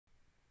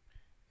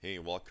Hey,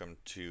 welcome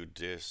to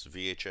this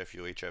VHF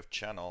UHF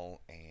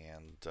channel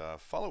and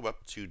follow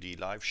up to the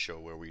live show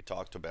where we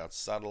talked about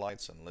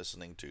satellites and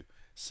listening to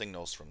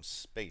signals from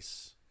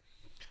space.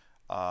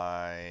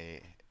 I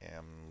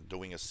am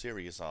doing a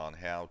series on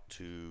how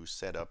to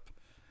set up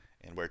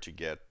and where to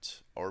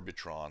get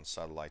Orbitron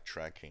satellite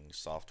tracking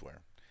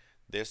software.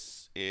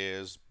 This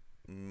is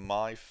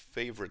my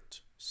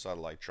favorite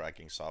satellite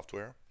tracking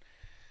software.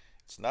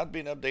 It's not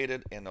been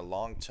updated in a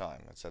long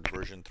time. It's at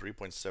version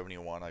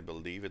 3.71. I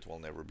believe it will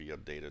never be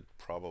updated,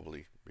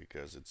 probably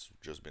because it's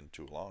just been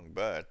too long.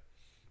 But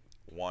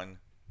one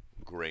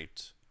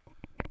great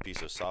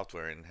piece of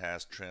software, and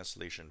has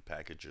translation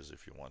packages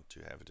if you want to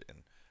have it in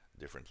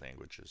different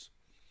languages.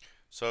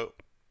 So,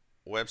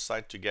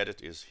 website to get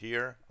it is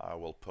here. I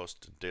will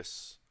post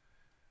this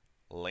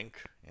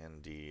link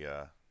in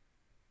the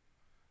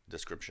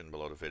description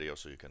below the video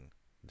so you can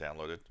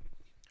download it.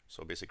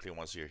 So basically,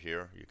 once you're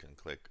here, you can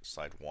click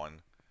Site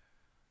 1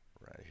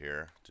 right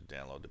here to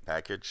download the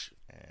package,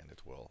 and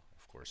it will,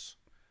 of course,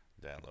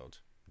 download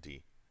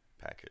the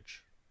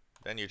package.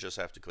 Then you just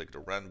have to click the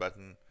Run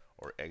button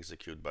or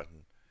Execute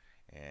button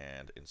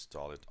and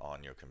install it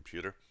on your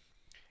computer.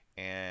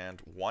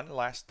 And one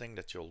last thing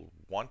that you'll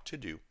want to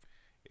do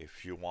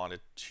if you want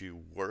it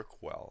to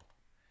work well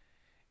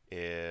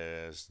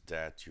is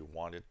that you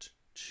want it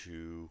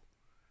to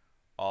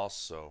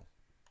also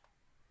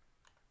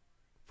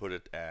put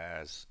it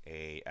as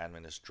a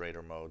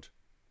administrator mode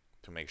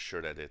to make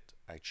sure that it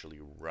actually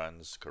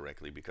runs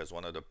correctly, because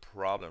one of the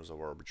problems of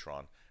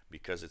Orbitron,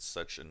 because it's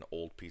such an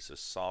old piece of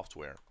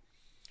software,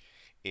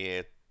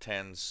 it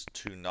tends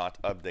to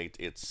not update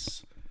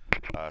its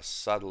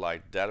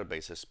satellite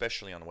database,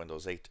 especially on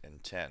Windows 8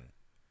 and 10,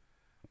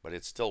 but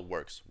it still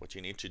works. What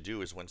you need to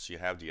do is, once you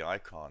have the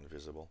icon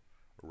visible,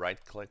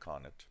 right click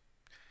on it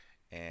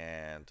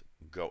and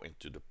go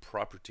into the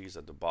properties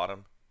at the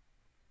bottom,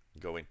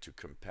 go into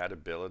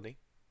compatibility,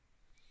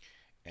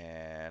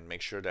 and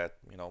make sure that,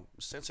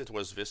 since it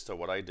was Vista,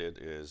 what I did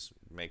is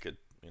make it,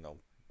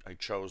 I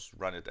chose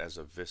run it as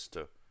a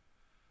Vista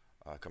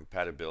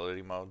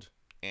compatibility mode,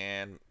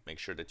 and make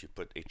sure that you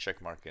put a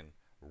check mark in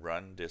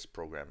run this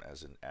program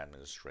as an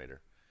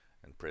administrator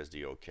and press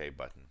the OK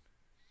button.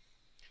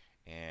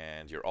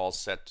 And you're all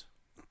set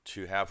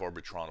to have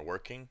Orbitron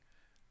working.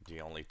 The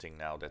only thing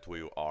now that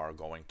we are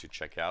going to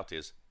check out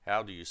is,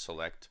 how do you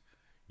select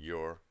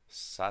your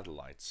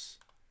satellites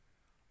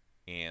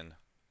in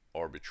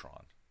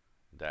Orbitron?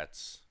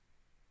 That's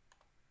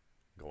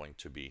going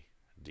to be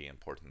the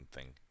important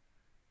thing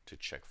to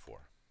check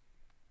for.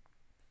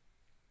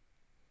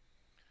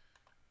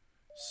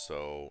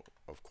 So,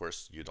 of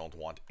course, you don't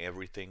want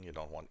everything, you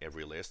don't want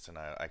every list, and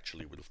I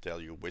actually will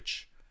tell you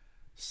which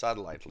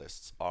satellite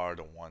lists are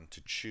the one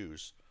to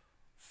choose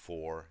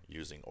for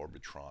using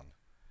Orbitron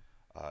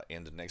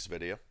in the next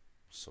video.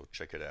 So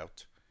check it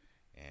out,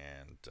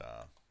 and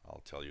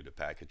I'll tell you the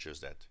packages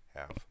that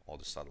have all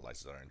the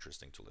satellites that are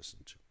interesting to listen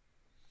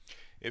to.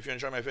 If you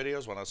enjoy my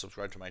videos, why not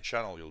subscribe to my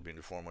channel? You'll be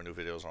informed when new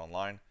videos are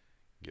online.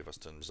 Give us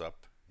thumbs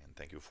up, and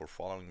thank you for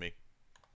following me.